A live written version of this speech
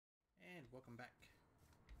welcome back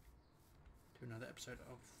to another episode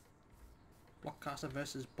of Blockcasa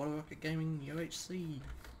versus Bottle Rocket Gaming UHC.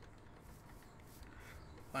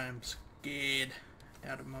 I am scared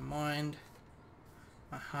out of my mind.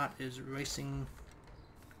 My heart is racing.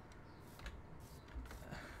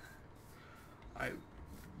 I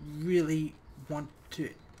really want to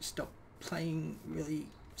stop playing really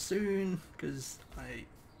soon because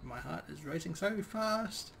my heart is racing so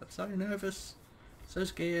fast. I'm so nervous, so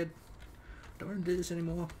scared. Don't want to do this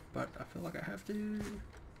anymore, but I feel like I have to.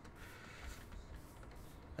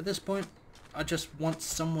 At this point, I just want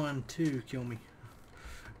someone to kill me.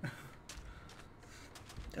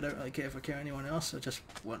 I don't really care if I kill anyone else, I just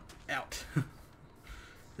want out.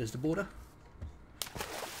 There's the border.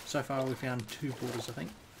 So far we found 2 borders, I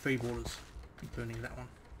think. 3 borders, including that one.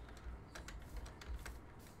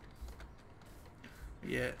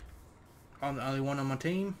 Yeah, I'm the only one on my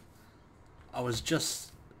team. I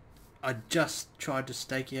just tried to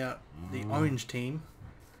stake out the orange team,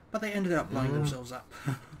 but they ended up blowing themselves up.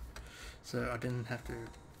 So I didn't have to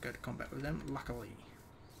go to combat with them, luckily.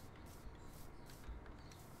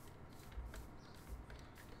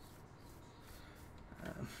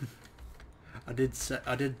 I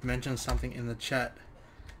did mention something in the chat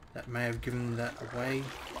that may have given that away.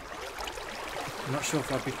 I'm not sure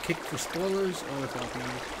if I'll be kicked for spoilers or if I'll be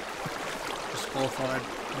disqualified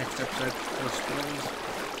next episode for spoilers.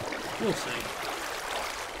 We'll see.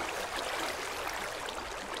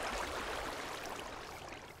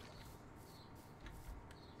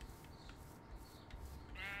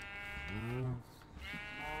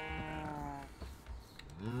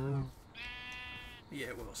 Yeah,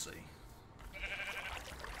 we'll see.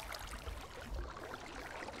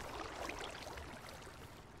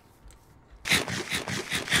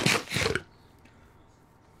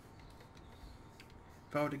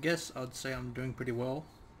 If I were to guess, I'd say I'm doing pretty well.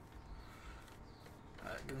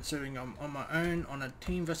 Considering I'm on my own on a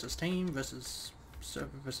team versus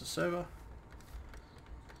server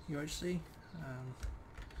UHC. I'm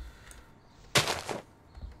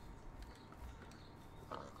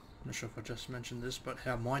not sure if I just mentioned this, but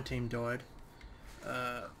how my team died.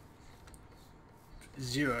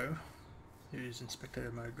 Zero, who's in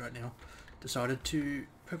spectator mode right now, decided to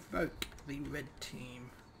provoke the red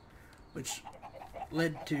team, which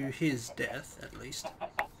led to his death, at least.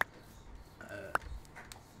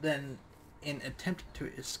 Then, in attempting to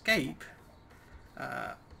escape,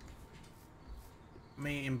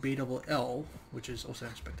 me and BdubleL, which is also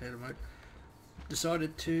in spectator mode,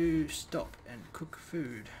 decided to stop and cook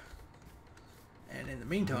food. And in the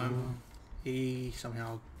meantime, he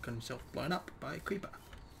somehow got himself blown up by a creeper.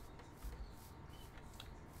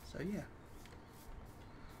 So yeah.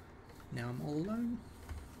 Now I'm all alone.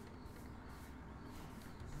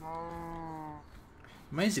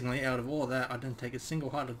 Amazingly, out of all that, I didn't take a single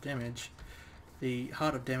heart of damage. The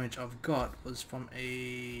heart of damage I've got was from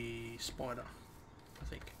a spider, I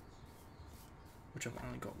think, which I've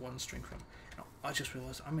only got 1 string from. Now, I just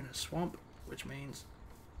realised I'm in a swamp, which means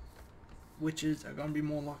witches are going to be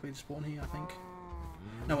more likely to spawn here, I think.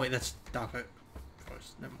 No, wait, that's dark oak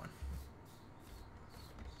forest. Never mind.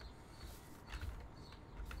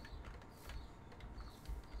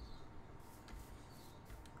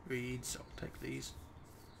 Reeds, I'll take these.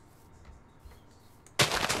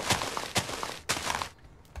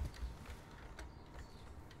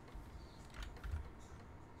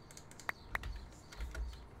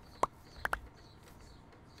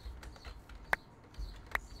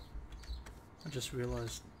 I just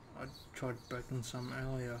realised I tried breaking some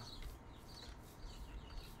earlier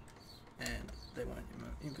and they weren't in my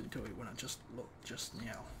inventory when I just looked just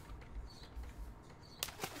now.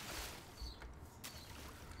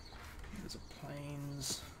 There's a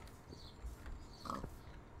plains.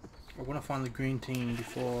 I want to find the green team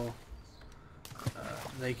before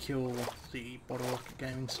they kill the Bottle Rocket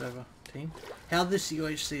Gaming server team. How this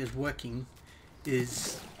UHC is working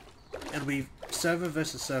is it'll be server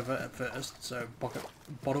versus server at first, so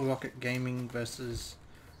Bottle Rocket Gaming versus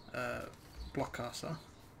Blockcasa.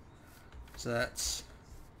 So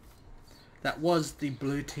that was the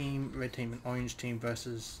blue team, red team, and orange team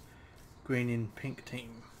versus green and pink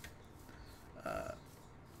team.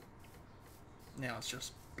 Now it's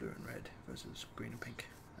just blue and red versus green and pink.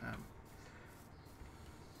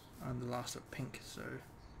 I'm the last of pink, so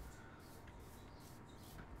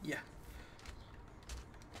yeah.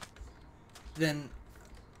 Then,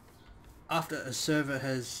 after a server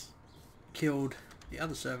has killed the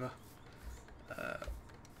other server,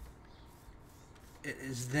 it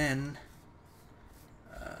is then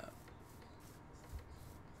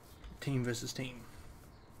team versus team.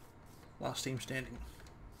 Last team standing.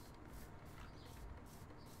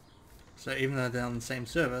 So even though they're on the same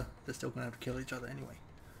server, they're still going to have to kill each other anyway.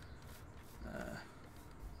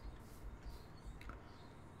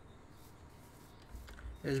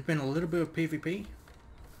 There's been a little bit of PvP.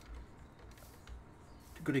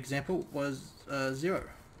 A good example was Zero.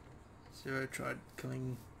 Zero tried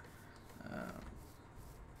killing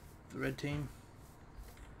the red team.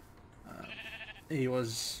 He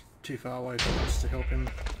was too far away from us to help him.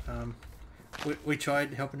 We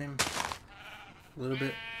tried helping him a little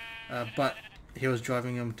bit, but he was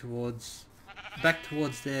driving them back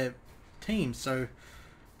towards their team, so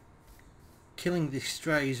killing the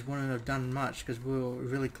strays wouldn't have done much because we were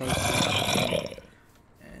really close to the other team.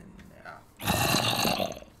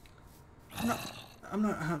 And I'm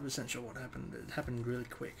not 100% sure what happened. It happened really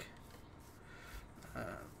quick.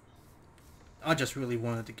 I just really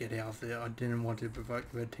wanted to get out of there. I didn't want to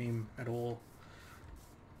provoke the red team at all.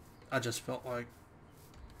 I just felt like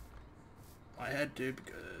I had to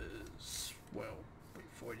because, well,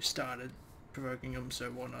 before you started provoking them,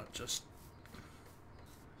 so why not just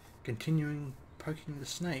continuing poking the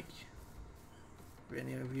snake? Do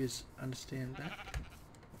any of you understand that?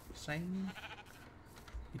 What I'm saying?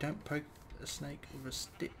 You don't poke a snake with a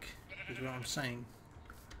stick, is what I'm saying.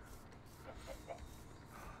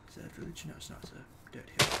 Is that a village? No, it's not. It's a dirt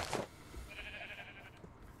hill.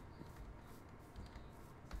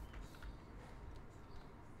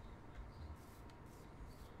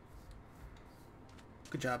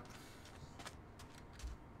 Good job.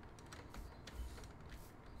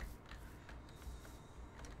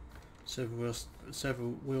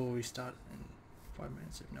 Server will restart in 5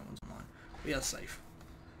 minutes if no one's online. We are safe.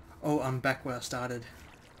 Oh, I'm back where I started.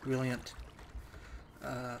 Brilliant.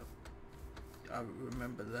 I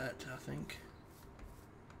remember that, I think.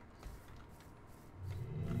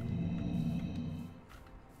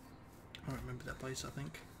 I remember that place, I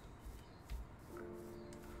think.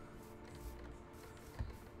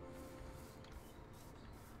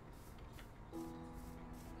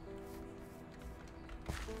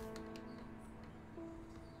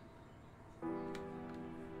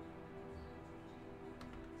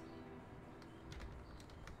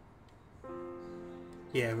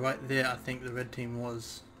 Yeah, right there I think the red team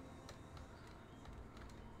was.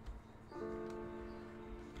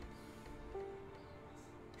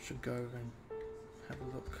 Should go and have a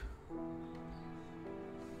look.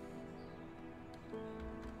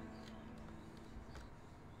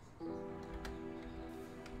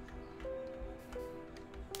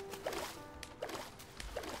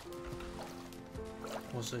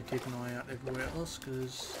 Also keep an eye out everywhere else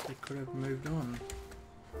because they could have moved on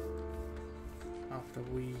after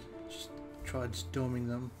we just tried storming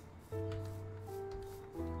them.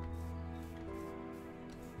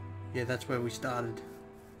 Yeah, that's where we started.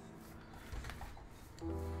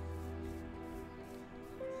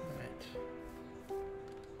 Right.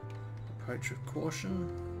 Approach with caution.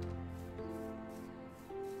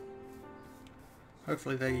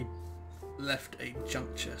 Hopefully they left a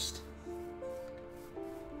junk chest.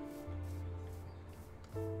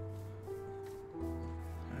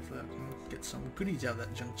 Hopefully I can get some goodies out of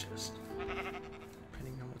that junk chest,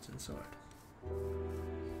 depending on what's inside.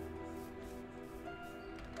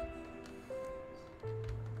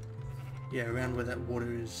 Yeah, around where that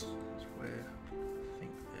water is where I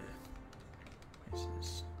think the place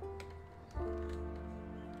is.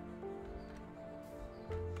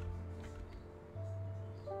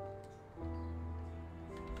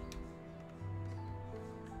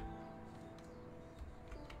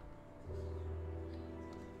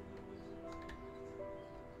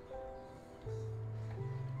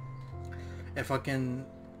 If I can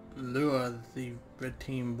lure the red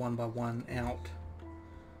team one by one out,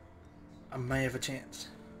 I may have a chance.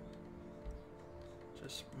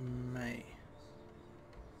 Just may.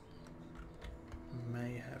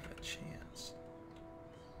 May have a chance.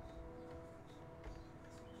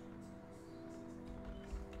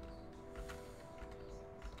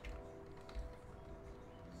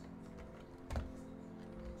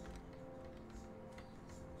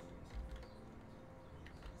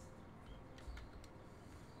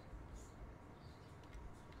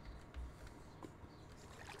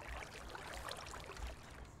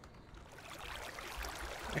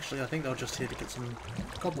 Actually, I think they're just here to get some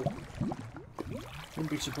cobble. Wouldn't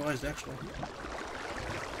be surprised, actually.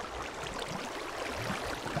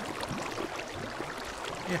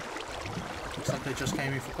 Yeah. Looks like they just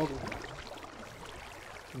came here for cobble.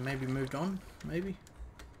 And maybe moved on, maybe?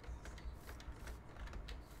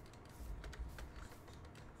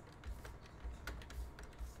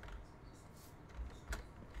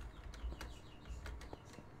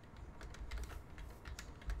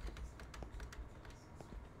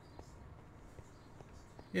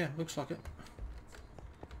 Yeah, looks like it.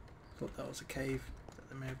 Thought that was a cave that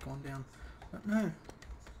they may have gone down, but no.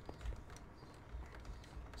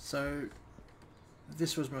 So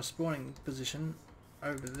this was my spawning position.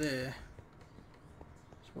 Over there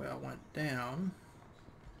is where I went down,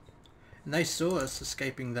 and they saw us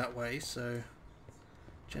escaping that way, so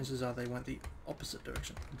chances are they went the opposite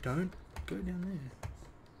direction. Don't go down there.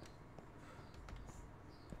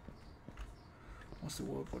 What's the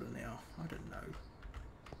world order now? I don't know.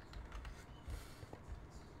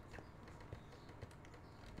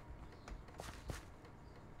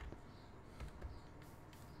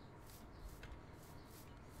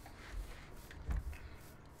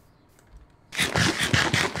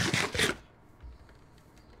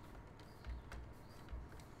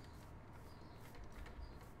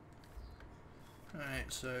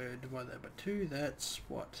 Alright, so divide that by 2, that's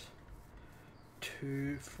what?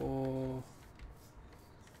 2, 4,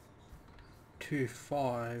 2,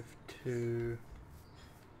 5, 2,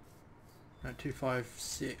 no, 2, 5,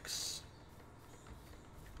 6.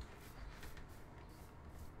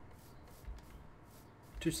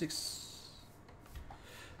 2, 6,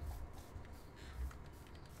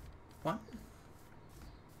 1?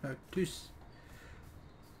 No, 2,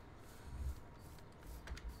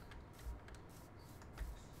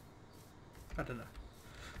 I don't know.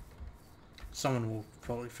 Someone will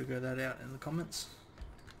probably figure that out in the comments.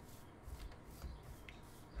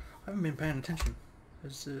 I haven't been paying attention.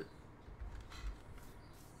 Is it?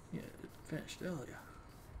 Yeah, it finished earlier.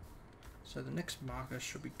 So the next marker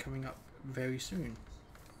should be coming up very soon.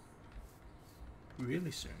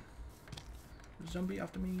 Really soon. Zombie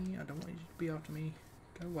after me. I don't want you to be after me.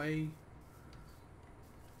 Go away.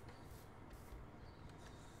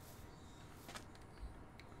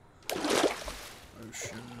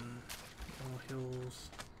 Ocean, more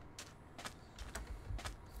hills.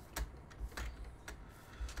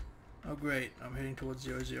 Oh great, I'm heading towards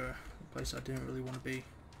 0, 0, a place I didn't really want to be.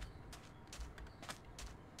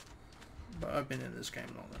 But I've been in this game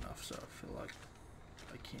long enough, so I feel like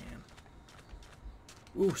I can.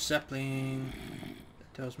 Ooh, sapling!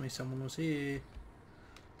 That tells me someone was here.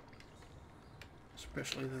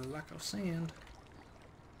 Especially the lack of sand.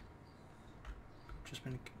 Just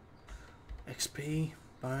been XP,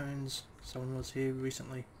 bones, someone was here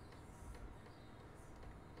recently.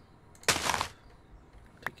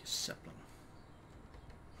 Take your sapling.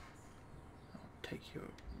 I'll take your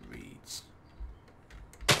reeds.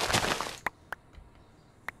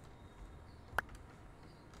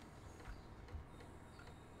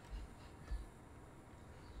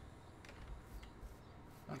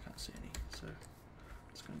 I can't see any, so I'm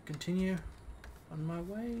just going to continue on my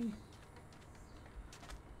way.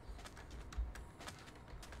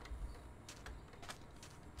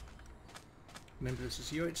 Remember, this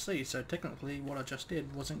is UHC, so technically what I just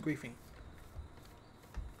did wasn't griefing.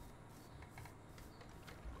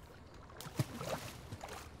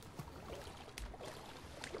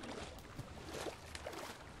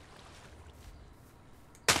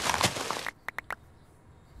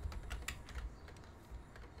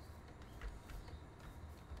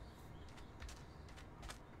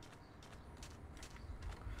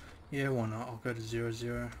 Yeah, why not? I'll go to 0,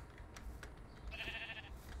 0.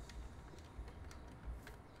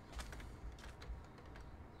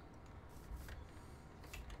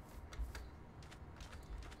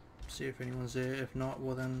 See if anyone's there. If not,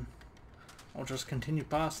 well then I'll just continue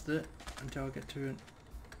past it until I get to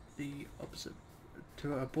the opposite,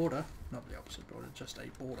 to a border, not the opposite border, just a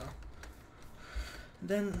border.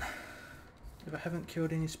 Then if I haven't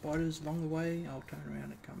killed any spiders along the way, I'll turn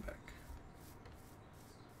around and come back.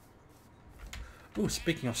 Oh,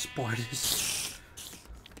 speaking of spiders.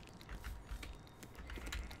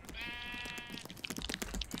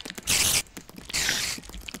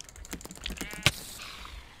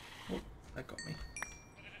 Oh, that got me.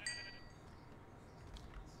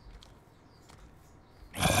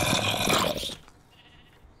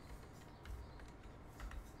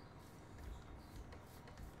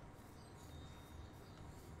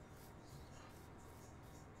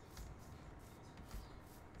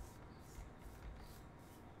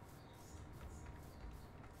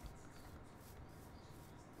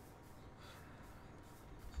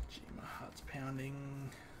 Gee, my heart's pounding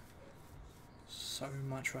so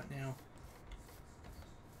much right now.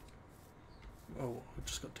 Oh, I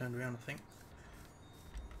just got turned around, I think.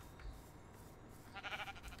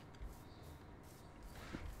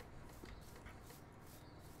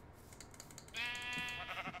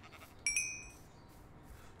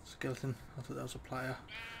 Skeleton, I thought that was a player.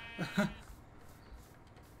 I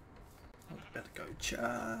better go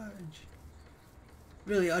charge.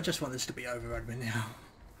 Really, I just want this to be over right now.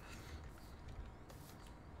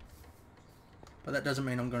 But that doesn't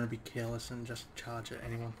mean I'm going to be careless and just charge at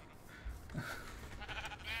anyone.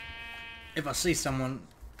 If I see someone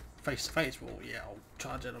face to face, well, yeah, I'll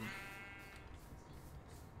charge at them.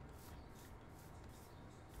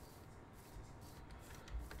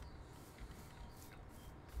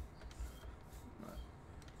 But,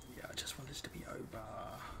 yeah, I just want this to be over.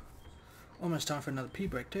 Almost time for another pee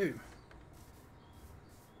break too.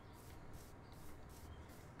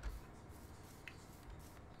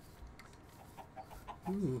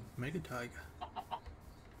 Ooh, Mega Tiger.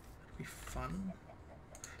 That'd be fun.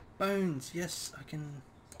 Bones, yes, I can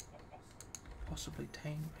possibly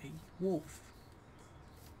tame a wolf.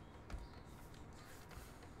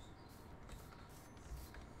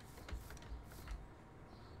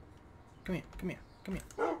 Come here, come here, come here.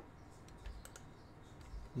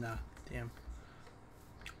 Nah, damn.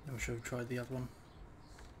 I should have tried the other one.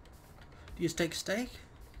 Do you take steak?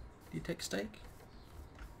 Do you take steak?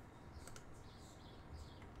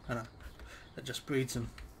 I know. That just breeds them.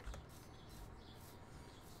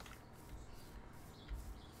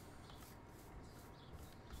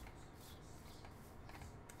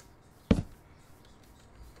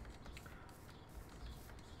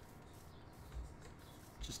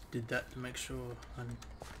 Just did that to make sure I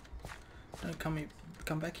don't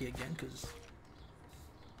come back here again, because,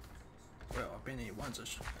 well, I've been here once. I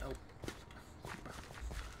should help.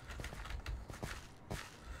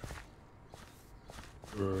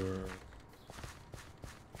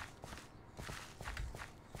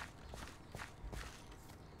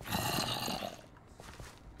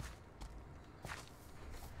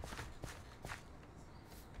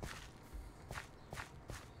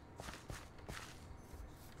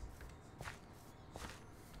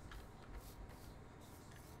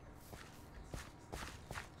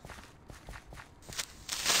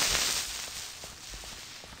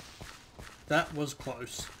 That was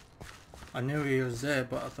close. I knew he was there,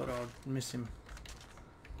 but I thought I'd miss him.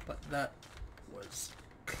 But that was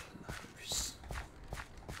close.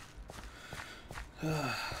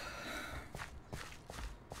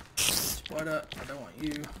 Spider, I don't want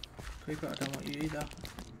you. Creeper, I don't want you either.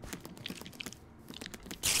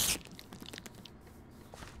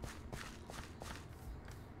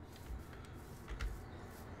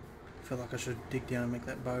 I feel like I should dig down and make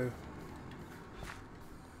that bow.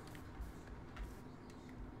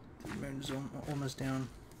 The moon's almost down.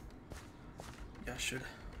 Yeah, I should.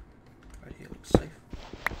 Right here looks safe.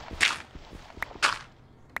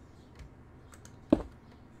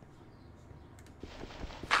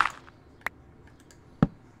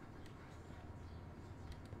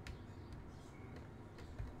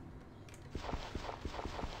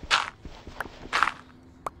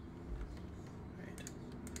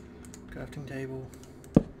 Crafting table,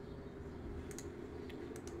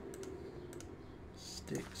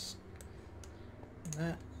 sticks, and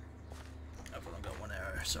that. I've only got one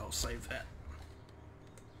arrow, so I'll save that.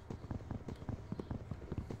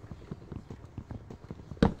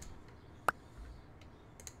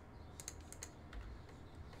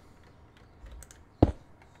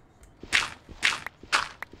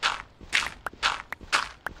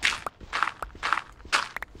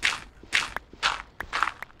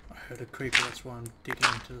 I heard a creeper, that's why I'm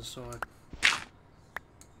digging into the side.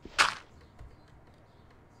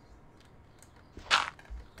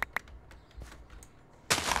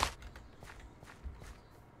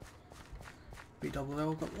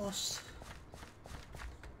 BdubleL got lost.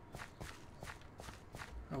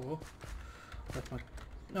 Oh well. Left my...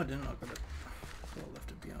 No I didn't, I got it. I thought I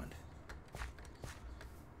left it behind.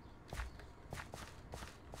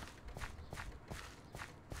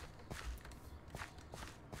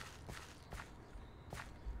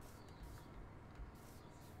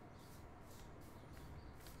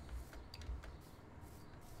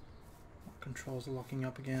 Controls are locking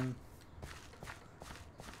up again.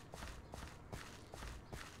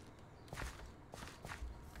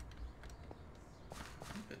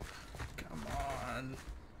 Come on.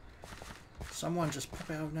 Someone just pop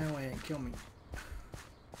out of nowhere and kill me.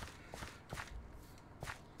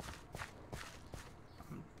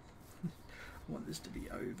 I want this to be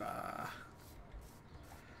over.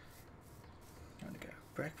 I'm gonna go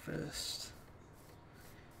breakfast.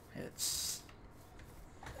 It's...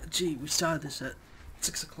 Gee, we started this at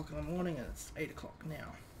 6 o'clock in the morning and it's 8 o'clock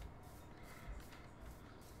now.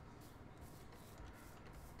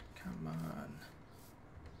 Come on.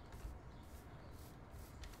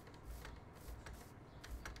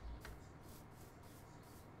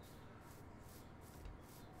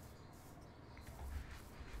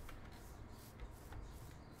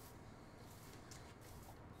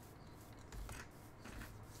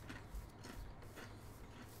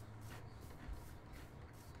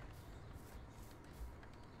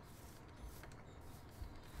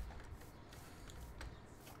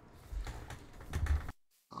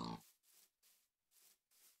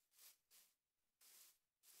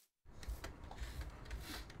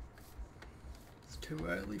 too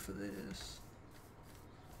early for this.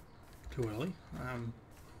 Too early?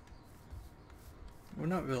 Well,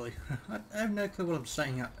 not really. I have no clue what I'm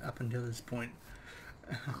saying up until this point.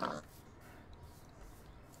 I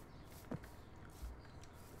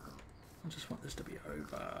just want this to be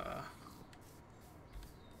over.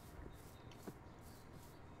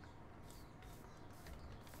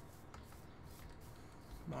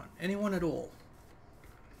 Come on, anyone at all.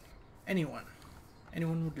 Anyone.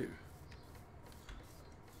 Anyone will do.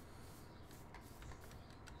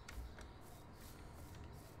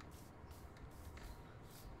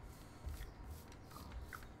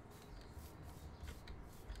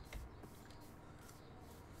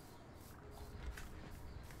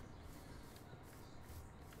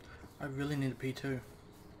 I really need a P2.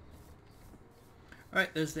 Alright,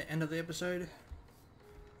 there's the end of the episode.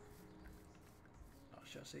 I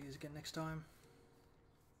shall see you again next time.